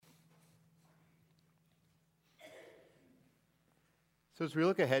So as we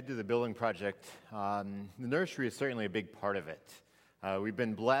look ahead to the building project, the nursery is certainly a big part of it. We've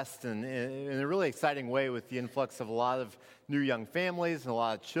been blessed in a really exciting way with the influx of a lot of new young families and a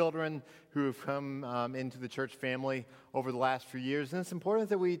lot of children who have come into the church family over the last few years. And it's important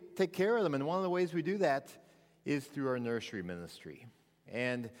that we take care of them. And one of the ways we do that is through our nursery ministry.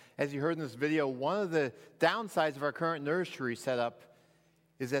 And as you heard in this video, one of the downsides of our current nursery setup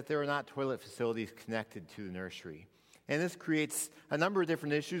is that there are not toilet facilities connected to the nursery. And this creates a number of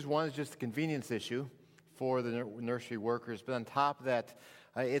different issues. One is just a convenience issue for the nursery workers. But on top of that,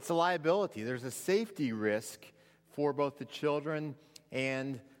 it's a liability. There's a safety risk for both the children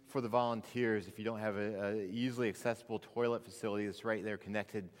and for the volunteers if you don't have a easily accessible toilet facility that's right there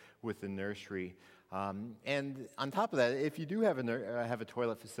connected with the nursery. And on top of that, if you do have a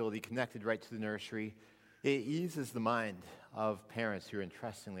toilet facility connected right to the nursery, it eases the mind of parents who are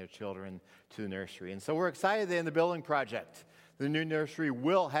entrusting their children to the nursery. And so we're excited that in the building project, the new nursery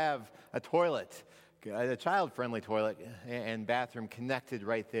will have a toilet, a child-friendly toilet and bathroom connected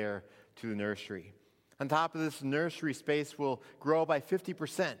right there to the nursery. On top of this, nursery space will grow by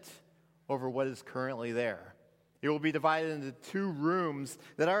 50% over what is currently there. It will be divided into two rooms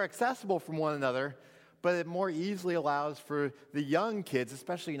that are accessible from one another, but it more easily allows for the young kids,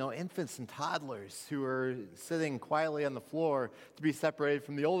 especially, infants and toddlers who are sitting quietly on the floor, to be separated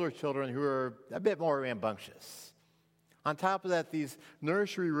from the older children who are a bit more rambunctious. On top of that, these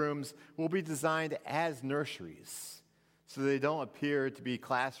nursery rooms will be designed as nurseries, so they don't appear to be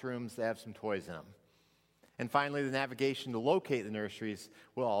classrooms that have some toys in them. And finally, the navigation to locate the nurseries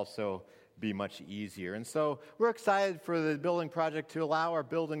will also be much easier. And so we're excited for the building project to allow our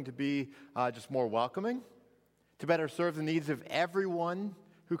building to be just more welcoming, to better serve the needs of everyone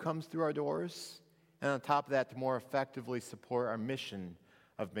who comes through our doors, and on top of that, to more effectively support our mission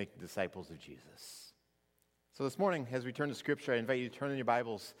of making disciples of Jesus. So this morning, as we turn to Scripture, I invite you to turn in your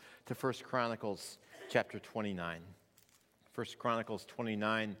Bibles to 1 Chronicles chapter 29. 1 Chronicles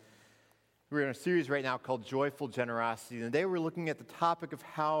 29. We're in a series right now called Joyful Generosity. And today we're looking at the topic of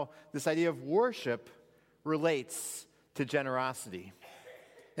how this idea of worship relates to generosity.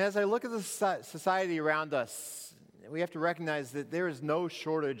 And as I look at the society around us, we have to recognize that there is no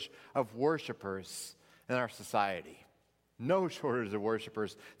shortage of worshipers in our society. No shortage of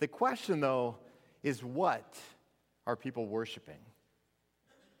worshipers. The question, though, is what are people worshiping?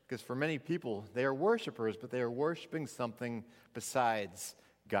 Because for many people, they are worshipers, but they are worshiping something besides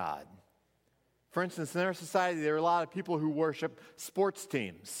God. For instance, in our society, there are a lot of people who worship sports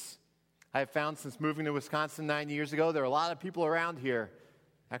teams. I have found since moving to Wisconsin 9 years ago, there are a lot of people around here,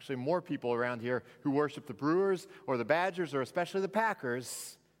 actually more people around here, who worship the Brewers or the Badgers or especially the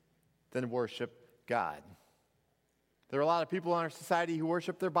Packers than worship God. There are a lot of people in our society who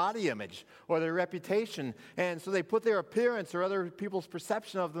worship their body image or their reputation, and so they put their appearance or other people's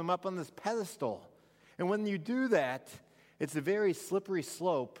perception of them up on this pedestal. And when you do that, it's a very slippery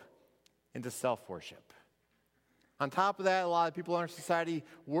slope into self-worship. On top of that, a lot of people in our society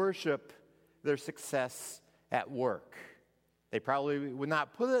worship their success at work. They probably would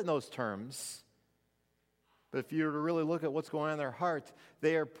not put it in those terms, but if you were to really look at what's going on in their heart,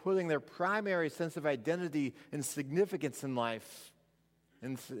 they are putting their primary sense of identity and significance in life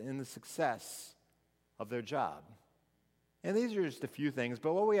in the success of their job. And these are just a few things,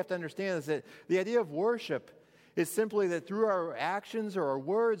 but what we have to understand is that the idea of worship is simply that through our actions or our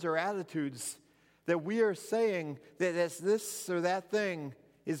words or attitudes that we are saying that this or that thing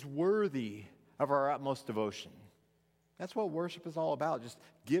is worthy of our utmost devotion. That's what worship is all about, just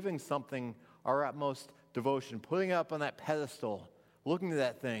giving something our utmost devotion, putting it up on that pedestal, looking to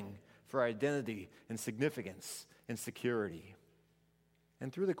that thing for identity and significance and security.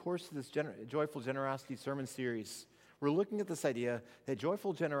 And through the course of this Joyful Generosity sermon series, we're looking at this idea that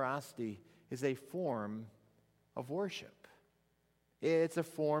joyful generosity is a form of worship. It's a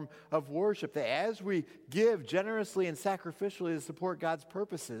form of worship that as we give generously and sacrificially to support God's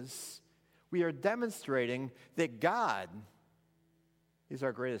purposes, we are demonstrating that God is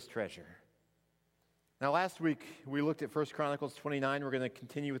our greatest treasure. Now, last week we looked at 1 Chronicles 29. We're going to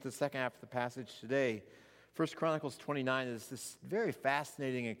continue with the second half of the passage today. 1 Chronicles 29 is this very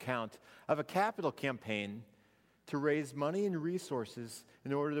fascinating account of a capital campaign to raise money and resources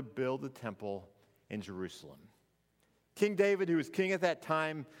in order to build the temple in Jerusalem. King David, who was king at that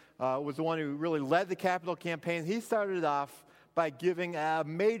time, was the one who really led the capital campaign. He started it off by giving a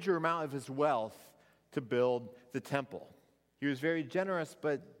major amount of his wealth to build the temple. He was very generous,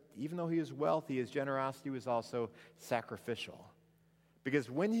 but even though he was wealthy, his generosity was also sacrificial. Because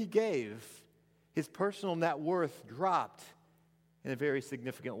when he gave, his personal net worth dropped in a very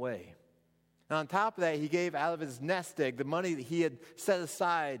significant way. And on top of that, he gave out of his nest egg the money that he had set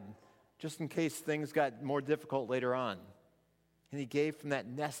aside just in case things got more difficult later on. And he gave from that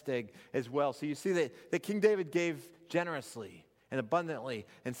nest egg as well. So you see that King David gave generously and abundantly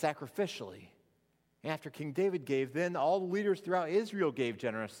and sacrificially. And after King David gave, then all the leaders throughout Israel gave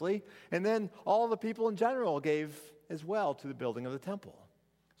generously. And then all the people in general gave as well to the building of the temple.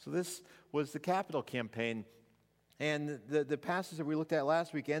 So this was the capital campaign. And the passage that we looked at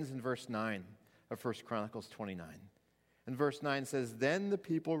last week ends in verse 9 of 1 Chronicles 29. And verse 9 says, "Then the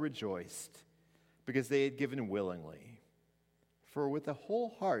people rejoiced because they had given willingly. For with a whole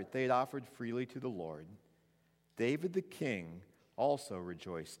heart they had offered freely to the Lord. David the king also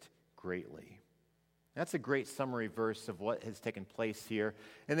rejoiced greatly." That's a great summary verse of what has taken place here.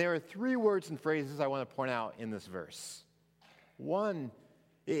 And there are three words and phrases I want to point out in this verse. One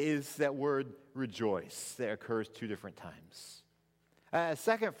is that word rejoice that occurs two different times. A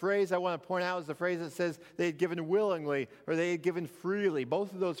second phrase I want to point out is the phrase that says they had given willingly or they had given freely.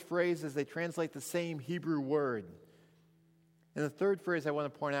 Both of those phrases, they translate the same Hebrew word. And the third phrase I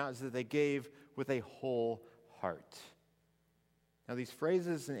want to point out is that they gave with a whole heart. Now, these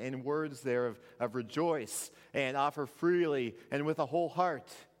phrases and words there of rejoice and offer freely and with a whole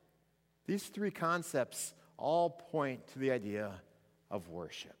heart, these three concepts all point to the idea of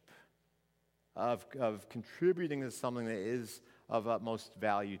worship, of contributing to something that is of utmost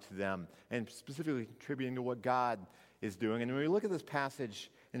value to them, and specifically contributing to what God is doing. And when we look at this passage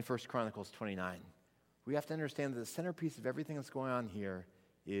in 1 Chronicles 29, we have to understand that the centerpiece of everything that's going on here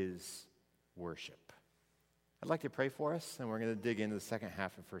is worship. I'd like to pray for us, and we're going to dig into the second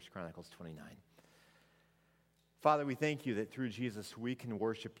half of 1 Chronicles 29. Father, we thank you that through Jesus we can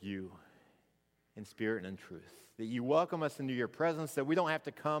worship you in spirit and in truth, that you welcome us into your presence, that we don't have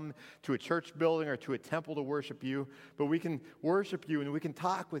to come to a church building or to a temple to worship you, but we can worship you and we can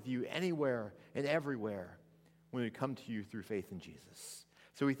talk with you anywhere and everywhere when we come to you through faith in Jesus.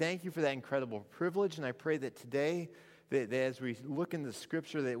 So we thank you for that incredible privilege, and I pray that today, that as we look into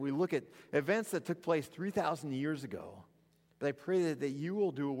Scripture, that we look at events that took place 3,000 years ago, but I pray that you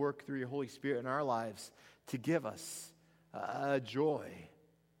will do a work through your Holy Spirit in our lives to give us a joy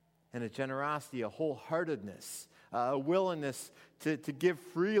and a generosity, a wholeheartedness, a willingness to give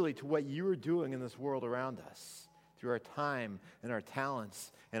freely to what you are doing in this world around us through our time and our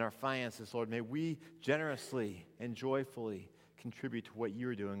talents and our finances, Lord. May we generously and joyfully contribute to what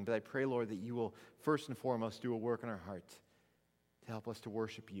you're doing. But I pray, Lord, that you will first and foremost do a work in our heart to help us to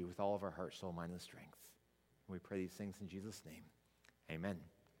worship you with all of our heart, soul, mind, and strength. And we pray these things in Jesus' name. Amen.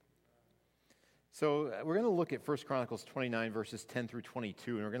 So we're going to look at 1 Chronicles 29, verses 10 through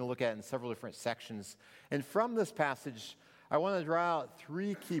 22, and we're going to look at it in several different sections. And from this passage, I want to draw out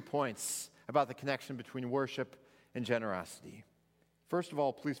three key points about the connection between worship and generosity. First of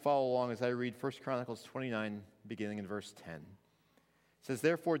all, please follow along as I read 1 Chronicles 29, beginning in verse 10. It says,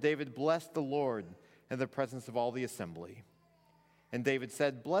 "Therefore David blessed the Lord in the presence of all the assembly. And David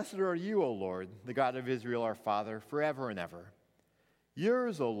said, 'Blessed are you, O Lord, the God of Israel our Father, forever and ever.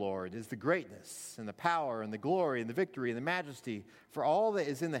 Yours, O Lord, is the greatness and the power and the glory and the victory and the majesty, for all that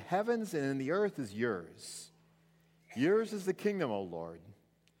is in the heavens and in the earth is yours. Yours is the kingdom, O Lord,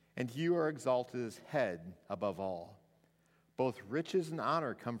 and you are exalted as head above all. Both riches and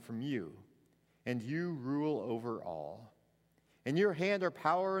honor come from you, and you rule over all. In your hand are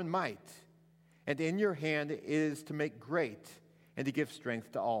power and might, and in your hand is to make great and to give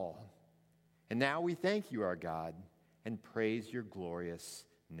strength to all. And now we thank you, our God, and praise your glorious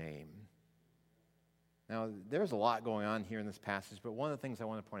name.'" Now, there's a lot going on here in this passage, but one of the things I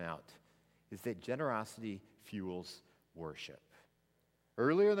want to point out is that generosity fuels worship.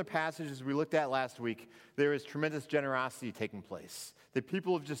 Earlier in the passages we looked at last week, there is tremendous generosity taking place. The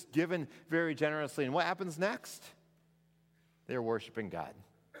people have just given very generously, and what happens next? They're worshiping God.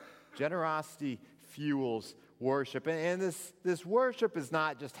 Generosity fuels worship, and this worship is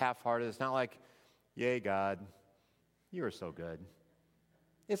not just half-hearted. It's not like, "Yay, God, you are so good."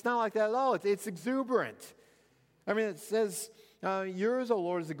 It's not like that at all. It's exuberant. I mean, it says, "Yours, O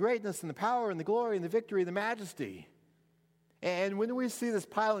Lord, is the greatness and the power and the glory and the victory and the majesty." And when we see this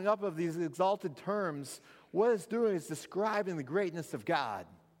piling up of these exalted terms, what it's doing is describing the greatness of God.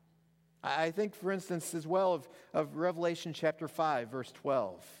 I think, for instance, as well of Revelation chapter 5, verse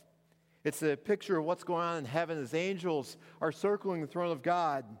 12. It's a picture of what's going on in heaven as angels are circling the throne of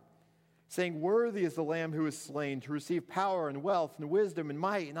God, saying, "Worthy is the Lamb who is slain to receive power and wealth and wisdom and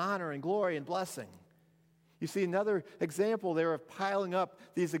might and honor and glory and blessing." You see another example there of piling up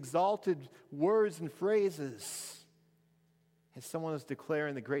these exalted words and phrases as someone is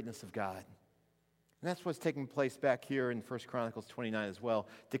declaring the greatness of God. And that's what's taking place back here in 1 Chronicles 29 as well,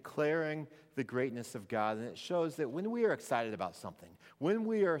 declaring the greatness of God. And it shows that when we are excited about something, when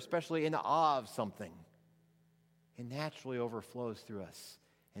we are especially in awe of something, it naturally overflows through us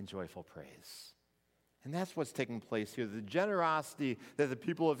in joyful praise. And that's what's taking place here. The generosity that the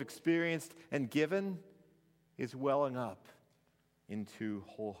people have experienced and given is welling up into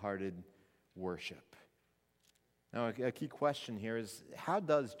wholehearted worship. Now, a key question here is, how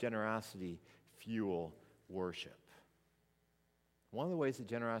does generosity fuel worship? One of the ways that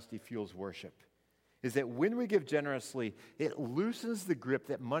generosity fuels worship is that when we give generously, it loosens the grip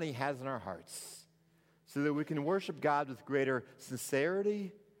that money has in our hearts so that we can worship God with greater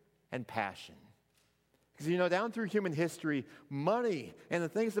sincerity and passion. Because, down through human history, money and the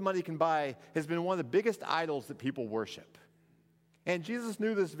things that money can buy has been one of the biggest idols that people worship. And Jesus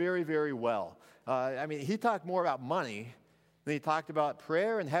knew this very, very well. He talked more about money than he talked about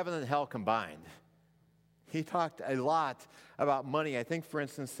prayer and heaven and hell combined. He talked a lot about money. I think, for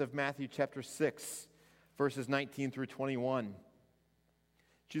instance, of Matthew chapter 6, verses 19 through 21.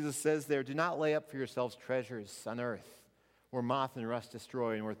 Jesus says there, "Do not lay up for yourselves treasures on earth, where moth and rust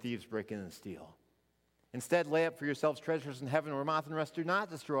destroy and where thieves break in and steal. Instead, lay up for yourselves treasures in heaven, where moth and rust do not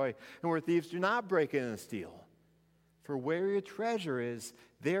destroy and where thieves do not break in and steal. For where your treasure is,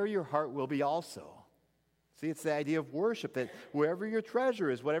 there your heart will be also." See, it's the idea of worship, that wherever your treasure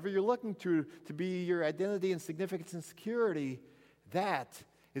is, whatever you're looking to be your identity and significance and security, that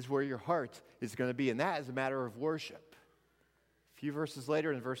is where your heart is going to be. And that is a matter of worship. A few verses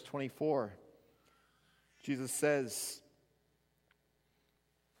later, in verse 24, Jesus says,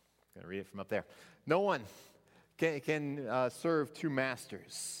 I'm going to read it from up there. "No one can serve two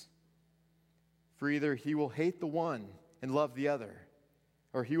masters. For either he will hate the one and love the other,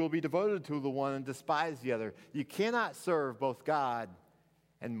 or he will be devoted to the one and despise the other. You cannot serve both God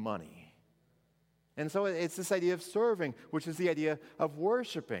and money." And so it's this idea of serving, which is the idea of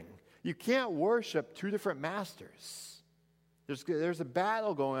worshiping. You can't worship two different masters. There's a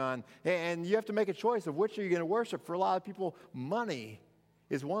battle going on, and you have to make a choice of which are you going to worship. For a lot of people, money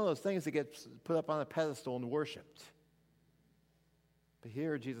is one of those things that gets put up on a pedestal and worshipped. But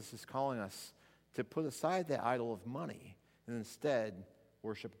here Jesus is calling us to put aside that idol of money and instead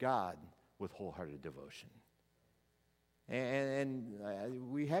worship God with wholehearted devotion.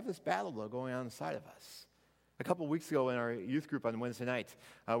 And we have this battle, though, going on inside of us. A couple weeks ago in our youth group on Wednesday night,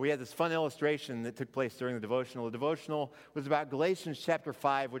 we had this fun illustration that took place during the devotional. The devotional was about Galatians chapter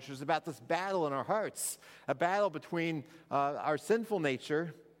 5, which was about this battle in our hearts, a battle between our sinful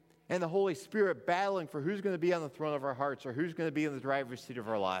nature and the Holy Spirit battling for who's going to be on the throne of our hearts or who's going to be in the driver's seat of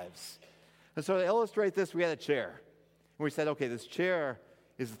our lives. And so to illustrate this, we had a chair. And we said, okay, this chair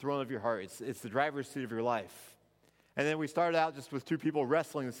is the throne of your heart. It's the driver's seat of your life. And then we started out just with two people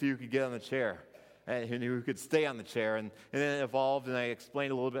wrestling to see who could get on the chair and who could stay on the chair. And then it evolved, and I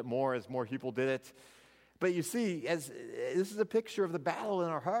explained a little bit more as more people did it. But you see, as this is a picture of the battle in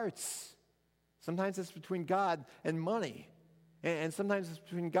our hearts. Sometimes it's between God and money. And sometimes it's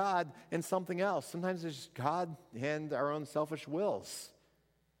between God and something else. Sometimes it's just God and our own selfish wills.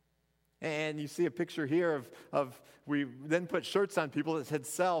 And you see a picture here of we then put shirts on people that said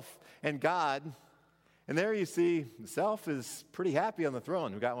self and God. And there you see self is pretty happy on the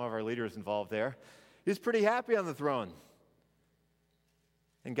throne. We've got one of our leaders involved there. He's pretty happy on the throne.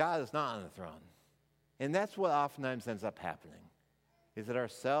 And God is not on the throne. And that's what oftentimes ends up happening, is that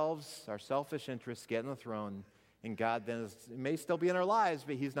ourselves, our selfish interests get on the throne, and God then may still be in our lives,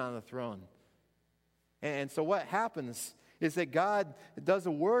 but he's not on the throne. And so what happens is that God does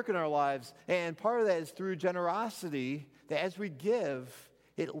a work in our lives, and part of that is through generosity, that as we give,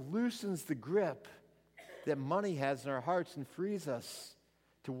 it loosens the grip that money has in our hearts and frees us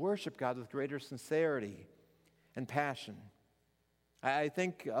to worship God with greater sincerity and passion. I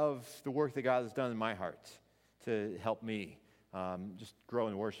think of the work that God has done in my heart to help me just grow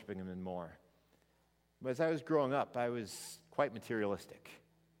in worshiping him more. But as I was growing up, I was quite materialistic.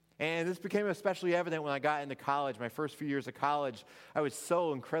 And this became especially evident when I got into college. My first few years of college, I was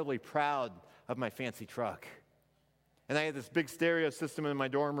so incredibly proud of my fancy truck. And I had this big stereo system in my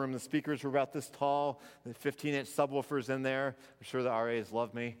dorm room. The speakers were about this tall, the 15-inch subwoofers in there. I'm sure the RAs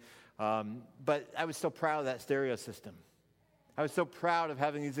love me. But I was so proud of that stereo system. I was so proud of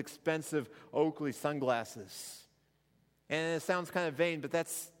having these expensive Oakley sunglasses. And it sounds kind of vain, but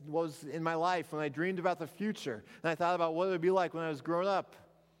that's what was in my life when I dreamed about the future. And I thought about what it would be like when I was growing up.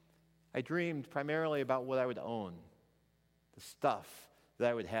 I dreamed primarily about what I would own, the stuff that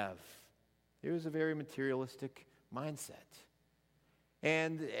I would have. It was a very materialistic mindset.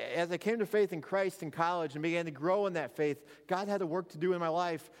 And as I came to faith in Christ in college and began to grow in that faith, God had a work to do in my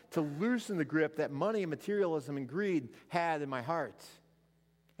life to loosen the grip that money and materialism and greed had in my heart.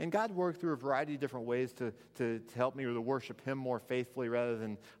 And God worked through a variety of different ways to help me to worship Him more faithfully rather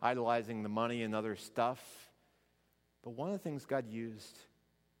than idolizing the money and other stuff. But one of the things God used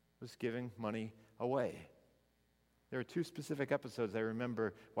was giving money away. There are two specific episodes I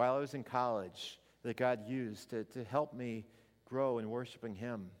remember while I was in college that God used to help me grow in worshiping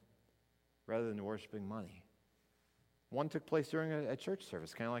Him rather than worshiping money. One took place during a church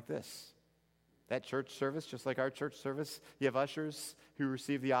service, kind of like this. That church service, just like our church service, you have ushers who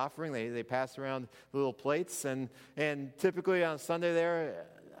receive the offering. They pass around little plates, and typically on Sunday there,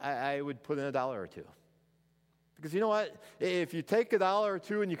 I would put in $1 or $2. Because you know what? If you take $1 or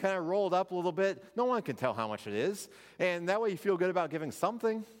 $2 and you kind of roll it up a little bit, no one can tell how much it is. And that way you feel good about giving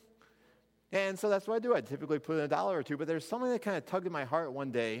something. And so that's what I do. I typically put in $1 or $2, but there's something that kind of tugged at my heart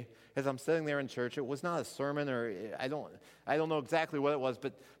one day as I'm sitting there in church. It was not a sermon, or I don't know exactly what it was,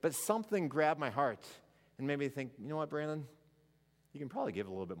 but something grabbed my heart and made me think, you know what, Brandon? You can probably give a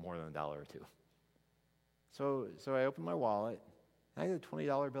little bit more than $1 or $2. So I opened my wallet, and I had a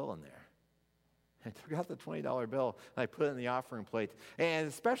 $20 bill in there. I took out the $20 bill, and I put it in the offering plate. And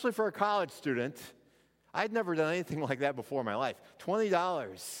especially for a college student, I'd never done anything like that before in my life.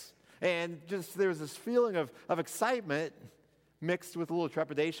 $20. And just there was this feeling of excitement mixed with a little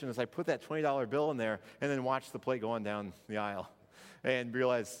trepidation as I put that $20 bill in there and then watched the plate going down the aisle and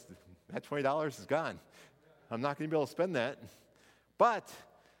realized that $20 is gone. I'm not going to be able to spend that. But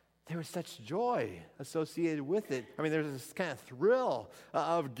there was such joy associated with it. I mean, there's this kind of thrill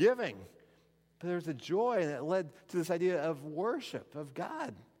of giving. But there's a joy that led to this idea of worship of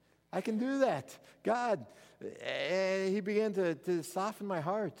God. I can do that. God. And He began to soften my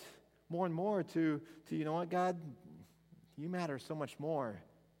heart more and more to, you know what, God, You matter so much more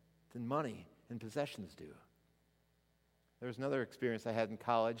than money and possessions do. There was another experience I had in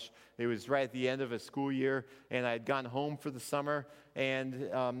college. It was right at the end of a school year, and I had gone home for the summer. And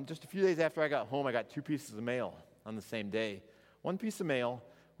just a few days after I got home, I got 2 pieces of mail on the same day. One piece of mail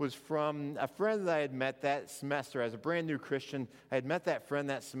was from a friend that I had met that semester as a brand new Christian. I had met that friend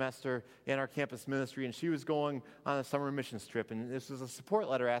that semester in our campus ministry, and she was going on a summer missions trip. And this was a support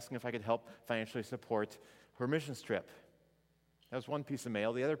letter asking if I could help financially support her missions trip. That was one piece of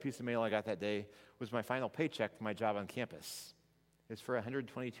mail. The other piece of mail I got that day was my final paycheck for my job on campus. It was for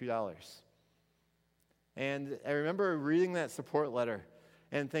 $122. And I remember reading that support letter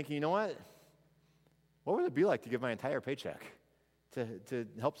and thinking, you know what? What would it be like to give my entire paycheck to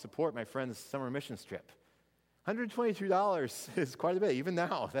help support my friend's summer missions trip? $122 is quite a bit. Even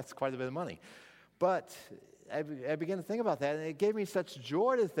now, that's quite a bit of money. But I began to think about that, and it gave me such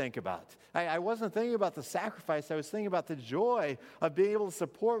joy to think about. I wasn't thinking about the sacrifice. I was thinking about the joy of being able to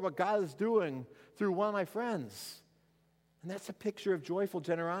support what God is doing through one of my friends. And that's a picture of joyful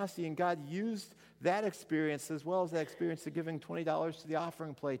generosity, and God used that experience as well as that experience of giving $20 to the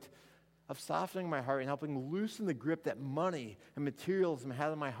offering plate, of softening my heart and helping loosen the grip that money and materialism had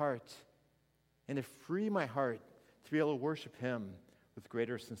on my heart, and to free my heart to be able to worship Him with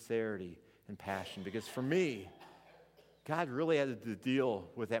greater sincerity and passion. Because for me, God really had to deal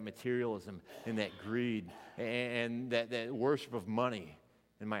with that materialism and that greed and that worship of money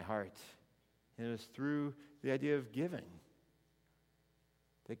in my heart. And it was through the idea of giving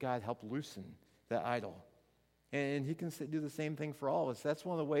that God helped loosen that idol. And He can do the same thing for all of us. That's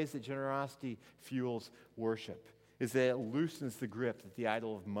one of the ways that generosity fuels worship, is that it loosens the grip that the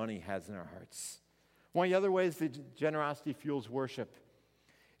idol of money has in our hearts. One of the other ways that generosity fuels worship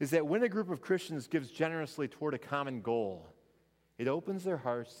is that when a group of Christians gives generously toward a common goal, it opens their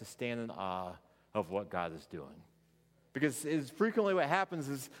hearts to stand in awe of what God is doing. Because frequently what happens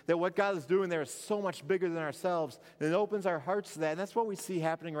is that what God is doing there is so much bigger than ourselves, and it opens our hearts to that. And that's what we see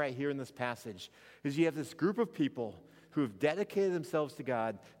happening right here in this passage, is you have this group of people who have dedicated themselves to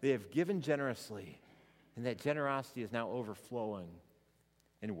God, they have given generously, and that generosity is now overflowing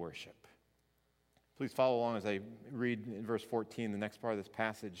in worship. Please follow along as I read in verse 14, the next part of this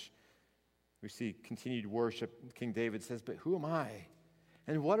passage. We see continued worship. King David says, "But who am I?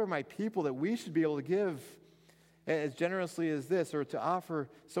 And what are my people that we should be able to give as generously as this, or to offer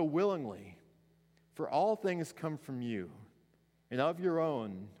so willingly? For all things come from you, and of your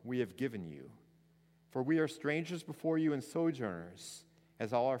own we have given you. For we are strangers before you and sojourners,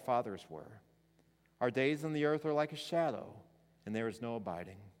 as all our fathers were. Our days on the earth are like a shadow, and there is no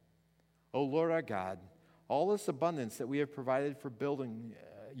abiding. O Lord our God, all this abundance that we have provided for building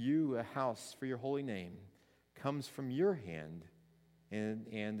you a house for your holy name comes from your hand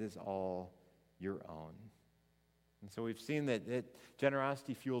and is all your own." And so we've seen that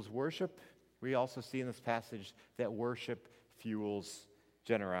generosity fuels worship. We also see in this passage that worship fuels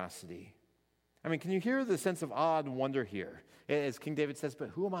generosity. I mean, can you hear the sense of awe and wonder here? As King David says, but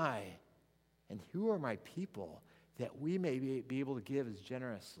who am I and who are my people that we may be able to give as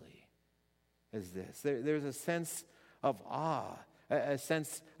generously as this? There's a sense of awe, a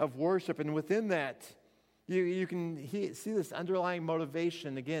sense of worship, and within that, you can see this underlying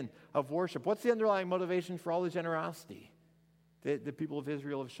motivation, again, of worship. What's the underlying motivation for all the generosity that the people of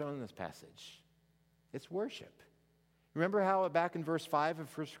Israel have shown in this passage? It's worship. Remember how back in verse 5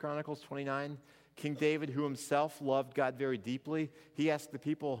 of 1 Chronicles 29, King David, who himself loved God very deeply, he asked the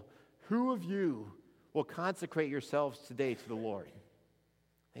people, who of you will consecrate yourselves today to the Lord?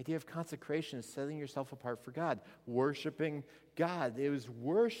 The idea of consecration is setting yourself apart for God, worshiping God. It was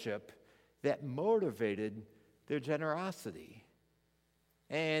worship that motivated their generosity.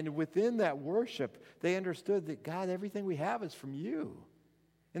 And within that worship, they understood that, God, everything we have is from you.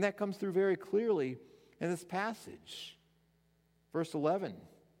 And that comes through very clearly in this passage. Verse 11,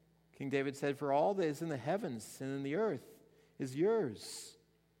 King David said, for all that is in the heavens and in the earth is yours.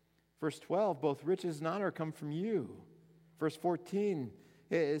 Verse 12, both riches and honor come from you. Verse 14,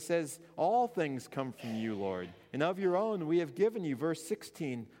 it says, all things come from you, Lord, and of your own we have given you. Verse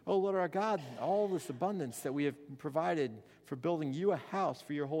 16, oh Lord our God, all this abundance that we have provided for building you a house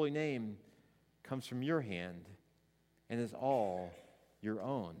for your holy name comes from your hand and is all your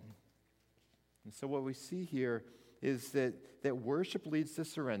own. And so what we see here is that worship leads to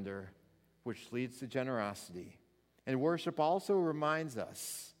surrender, which leads to generosity. And worship also reminds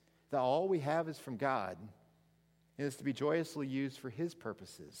us that all we have is from God and is to be joyously used for His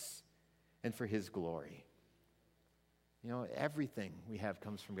purposes and for His glory. You know, everything we have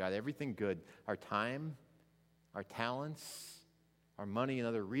comes from God, everything good. Our time, our talents, our money and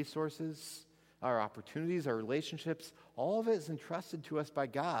other resources, our opportunities, our relationships, all of it is entrusted to us by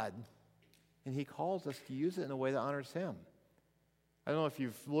God, and He calls us to use it in a way that honors Him. I don't know if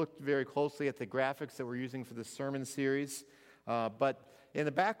you've looked very closely at the graphics that we're using for this sermon series, but in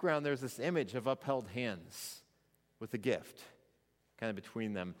the background there's this image of upheld hands with a gift kind of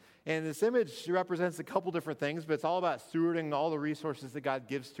between them. And this image represents a couple different things, but it's all about stewarding all the resources that God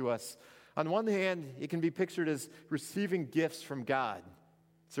gives to us. On one hand, it can be pictured as receiving gifts from God.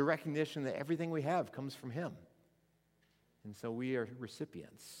 It's a recognition that everything we have comes from Him. And so we are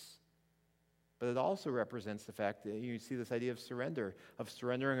recipients. But it also represents the fact that you see this idea of surrender, of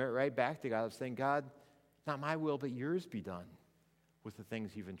surrendering it right back to God, of saying, God, not my will, but yours be done with the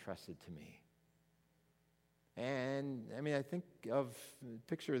things you've entrusted to me. And, I mean,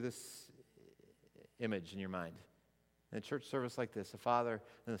 picture this image in your mind. In a church service like this, a father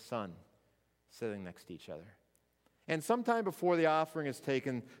and a son sitting next to each other. And sometime before the offering is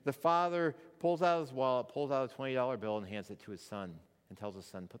taken, the father pulls out his wallet, pulls out a $20 bill, and hands it to his son and tells his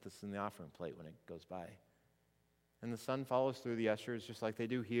son, put this in the offering plate when it goes by. And the son follows through. The ushers, just like they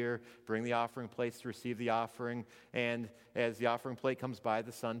do here, bring the offering plates to receive the offering. And as the offering plate comes by,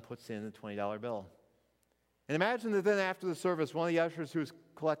 the son puts in the $20 bill. And imagine that then after the service, one of the ushers who was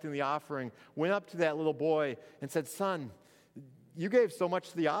collecting the offering went up to that little boy and said, son, you gave so much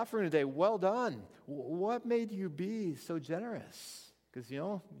to the offering today. Well done. What made you be so generous? Because,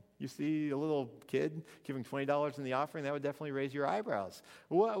 you see a little kid giving $20 in the offering, that would definitely raise your eyebrows.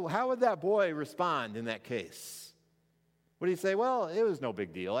 How would that boy respond in that case? Would he say, well, it was no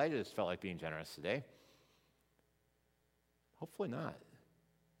big deal. I just felt like being generous today? Hopefully not.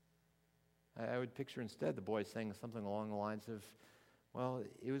 I would picture instead the boy saying something along the lines of, well,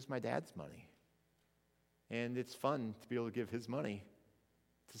 it was my dad's money. And it's fun to be able to give his money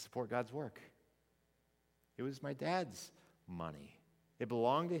to support God's work. It was my dad's money. It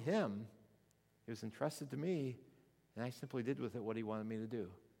belonged to him. It was entrusted to me, and I simply did with it what he wanted me to do.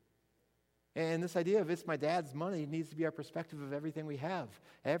 And this idea of it's my dad's money needs to be our perspective of everything we have.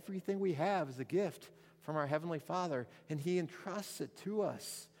 Everything we have is a gift from our Heavenly Father, and He entrusts it to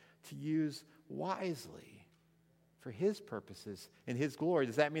us to use wisely for His purposes and His glory.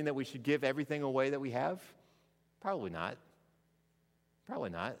 Does that mean that we should give everything away that we have? Probably not. Probably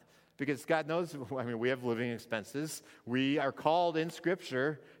not. Because God knows, we have living expenses. We are called in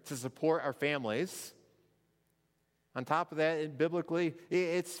Scripture to support our families. On top of that, biblically,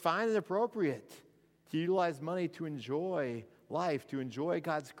 it's fine and appropriate to utilize money to enjoy life, to enjoy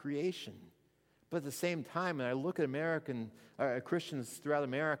God's creation. But at the same time, when I look at Christians throughout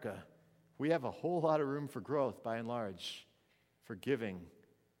America, we have a whole lot of room for growth, by and large, for giving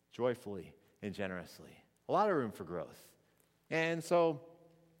joyfully and generously. A lot of room for growth. And so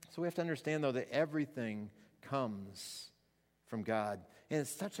we have to understand, though, that everything comes from God. And it's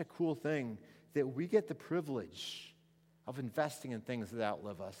such a cool thing that we get the privilege of investing in things that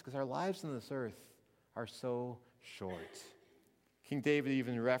outlive us, because our lives on this earth are so short. King David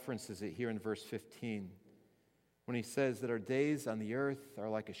even references it here in verse 15 when he says that our days on the earth are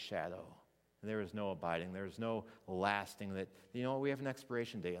like a shadow, and there is no abiding, there is no lasting, that, we have an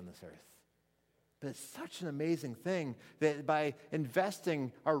expiration date on this earth. But it's such an amazing thing that by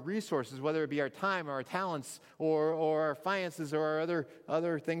investing our resources, whether it be our time or our talents or our finances or our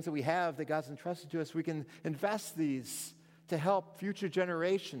other things that we have that God's entrusted to us, we can invest these to help future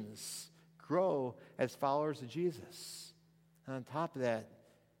generations grow as followers of Jesus. And on top of that,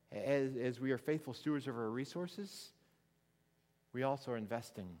 as we are faithful stewards of our resources, we also are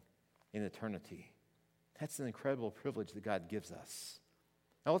investing in eternity. That's an incredible privilege that God gives us.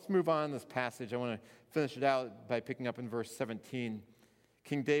 Now let's move on in this passage. I want to finish it out by picking up in verse 17.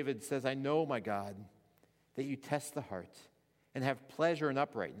 King David says, I know, my God, that you test the heart and have pleasure in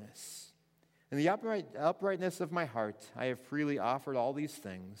uprightness. In the uprightness of my heart, I have freely offered all these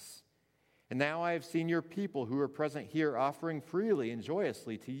things. And now I have seen your people who are present here offering freely and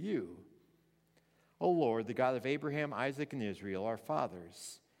joyously to you. O Lord, the God of Abraham, Isaac, and Israel, our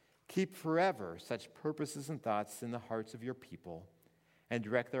fathers, keep forever such purposes and thoughts in the hearts of your people, and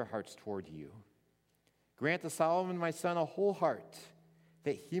direct their hearts toward you. Grant to Solomon, my son, a whole heart,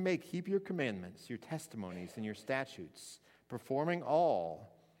 that he may keep your commandments, your testimonies, and your statutes, performing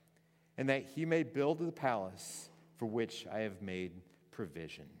all, and that he may build the palace for which I have made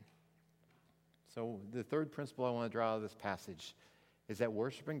provision. So the third principle I want to draw out of this passage is that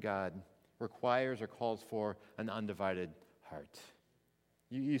worshiping God requires or calls for an undivided heart.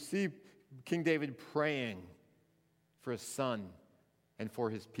 You see King David praying for his son and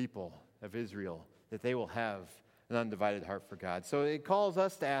for his people of Israel, that they will have an undivided heart for God. So it calls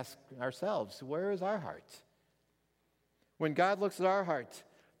us to ask ourselves, where is our heart? When God looks at our heart,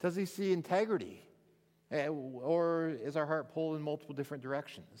 does he see integrity? Or is our heart pulled in multiple different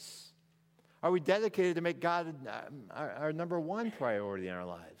directions? Are we dedicated to make God our number one priority in our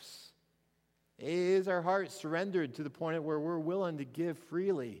lives? Is our heart surrendered to the point where we're willing to give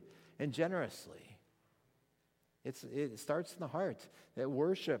freely and generously? It starts in the heart. That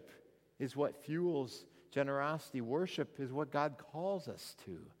worship is what fuels generosity. Worship is what God calls us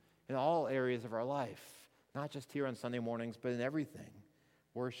to in all areas of our life, not just here on Sunday mornings, but in everything.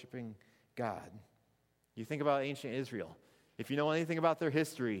 Worshiping God. You think about ancient Israel. If you know anything about their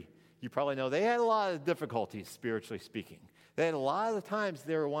history, you probably know they had a lot of difficulties, spiritually speaking. They had a lot of the times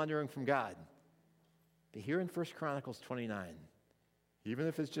they were wandering from God. But here in 1 Chronicles 29, even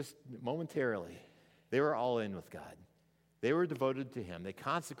if it's just momentarily, they were all in with God. They were devoted to him. They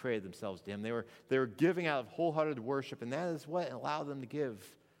consecrated themselves to him. They were giving out of wholehearted worship, and that is what allowed them to give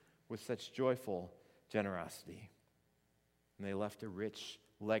with such joyful generosity. And they left a rich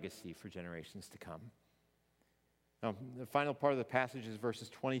legacy for generations to come. Now, the final part of the passage is verses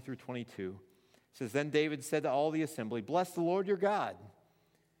 20 through 22. It says, Then David said to all the assembly, Bless the Lord your God.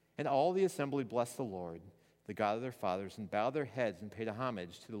 And all the assembly blessed the Lord, the God of their fathers, and bowed their heads and paid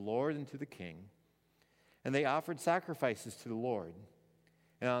homage to the Lord and to the king. And they offered sacrifices to the Lord.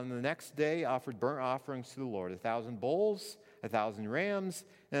 And on the next day offered burnt offerings to the Lord, 1,000 bulls, 1,000 rams,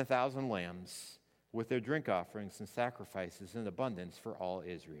 and 1,000 lambs, with their drink offerings and sacrifices in abundance for all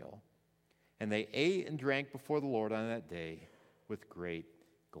Israel. And they ate and drank before the Lord on that day with great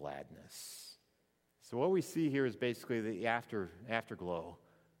gladness. So what we see here is basically the afterglow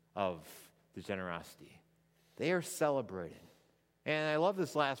of the generosity. They are celebrating. And I love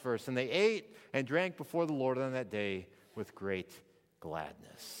this last verse. And they ate and drank before the Lord on that day with great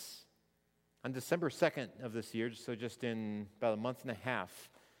gladness. On December 2nd of this year, so just in about a month and a half,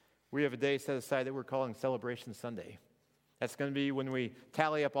 we have a day set aside that we're calling Celebration Sunday. That's going to be when we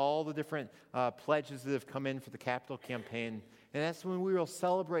tally up all the different pledges that have come in for the capital campaign. And that's when we will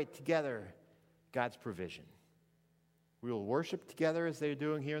celebrate together God's provision. We will worship together as they're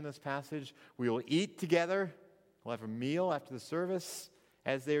doing here in this passage. We will eat together. We'll have a meal after the service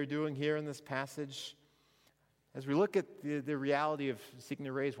as they are doing here in this passage. As we look at the reality of seeking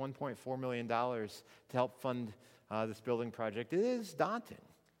to raise $1.4 million to help fund this building project, it is daunting.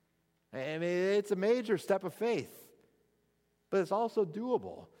 I mean, it's a major step of faith, but it's also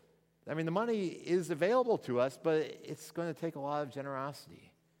doable. I mean, the money is available to us, but it's going to take a lot of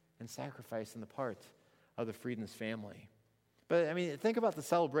generosity and sacrifice on the part of the Friedens family. But, I mean, think about the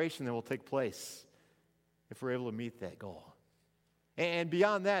celebration that will take place if we're able to meet that goal. And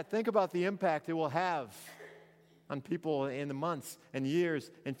beyond that, think about the impact it will have on people in the months and years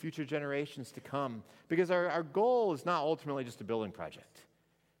and future generations to come. Because our goal is not ultimately just a building project.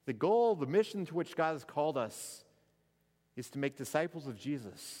 The goal, the mission to which God has called us is to make disciples of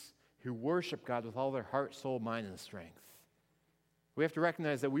Jesus who worship God with all their heart, soul, mind, and strength. We have to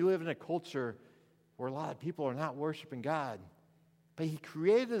recognize that we live in a culture where a lot of people are not worshiping God, but He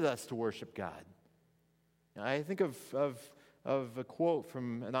created us to worship God. Now, I think of a quote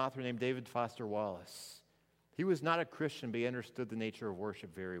from an author named David Foster Wallace. He was not a Christian, but he understood the nature of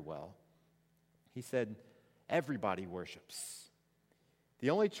worship very well. He said, "Everybody worships. The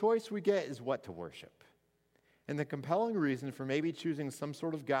only choice we get is what to worship. And the compelling reason for maybe choosing some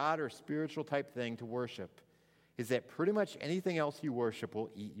sort of God or spiritual type thing to worship is that pretty much anything else you worship will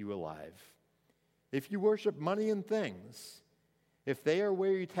eat you alive. If you worship money and things, if they are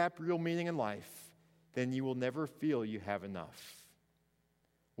where you tap real meaning in life, then you will never feel you have enough.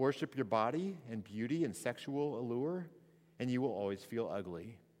 Worship your body and beauty and sexual allure, and you will always feel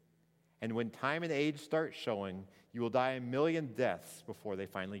ugly. And when time and age start showing, you will die a million deaths before they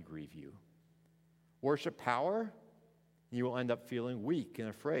finally grieve you. Worship power, and you will end up feeling weak and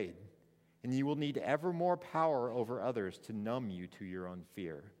afraid, and you will need ever more power over others to numb you to your own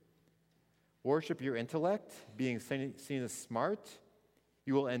fear. Worship your intellect, being seen as smart,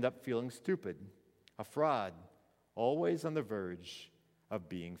 you will end up feeling stupid, a fraud, always on the verge of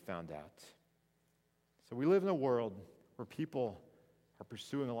being found out." So we live in a world where people are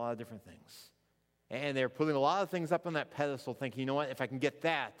pursuing a lot of different things. And they're putting a lot of things up on that pedestal thinking, you know what, if I can get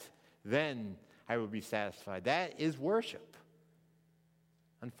that, then I will be satisfied. That is worship.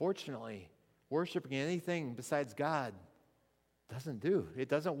 Unfortunately, worshiping anything besides God it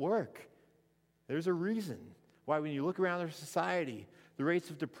doesn't work. There's a reason why when you look around our society, the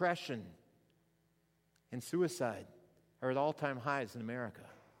rates of depression and suicide are at all-time highs in America.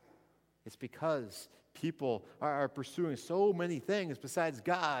 It's because people are pursuing so many things besides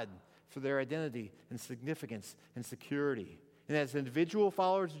God for their identity and significance and security. And as individual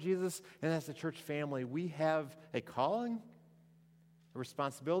followers of Jesus and as a church family, we have a calling, a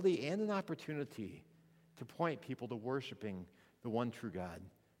responsibility, and an opportunity to point people to worshiping the one true God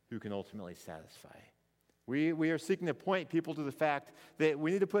who can ultimately satisfy. We are seeking to point people to the fact that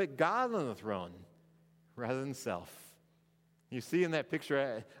we need to put God on the throne rather than self. You see in that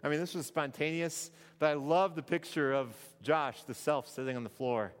picture, I mean, this was spontaneous, but I love the picture of Josh, the self, sitting on the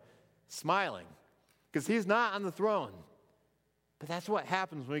floor, smiling, because he's not on the throne. But that's what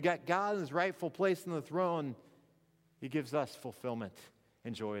happens when we got God in his rightful place on the throne. He gives us fulfillment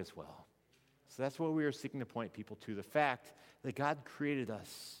and joy as well. So that's what we are seeking to point people to, the fact that God created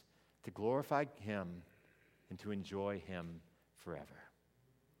us to glorify him and to enjoy him forever.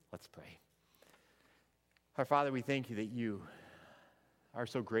 Let's pray. Our Father, we thank you that you are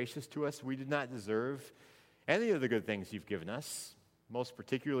so gracious to us. We did not deserve any of the good things you've given us, most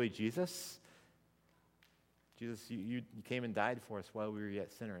particularly Jesus. Jesus, you came and died for us while we were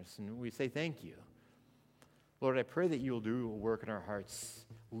yet sinners, and we say thank you. Lord, I pray that you will do a work in our hearts,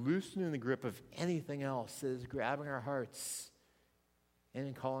 loosening the grip of anything else that is grabbing our hearts and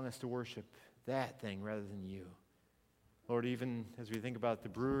in calling us to worship that thing rather than you. Lord, even as we think about the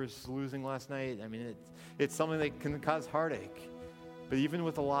Brewers losing last night, I mean, it's something that can cause heartache. But even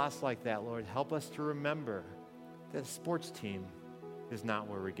with a loss like that, Lord, help us to remember that a sports team is not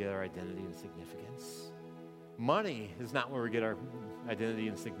where we get our identity and significance. Money is not where we get our identity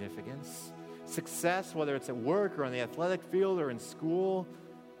and significance. Success, whether it's at work or on the athletic field or in school,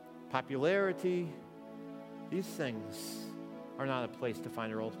 popularity, these things are not a place to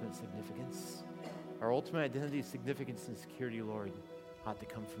find our ultimate significance. Our ultimate identity, significance, and security, Lord, ought to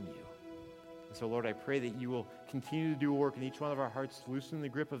come from you. And so, Lord, I pray that you will continue to do work in each one of our hearts, loosen the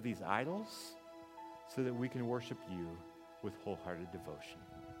grip of these idols so that we can worship you with wholehearted devotion.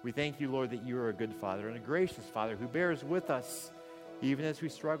 We thank you, Lord, that you are a good Father and a gracious Father who bears with us even as we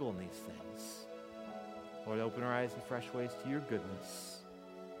struggle in these things. Lord, open our eyes in fresh ways to your goodness.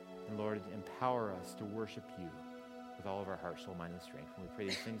 And Lord, empower us to worship you with all of our heart, soul, mind, and strength. And we pray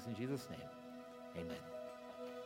these things in Jesus' name. Amen.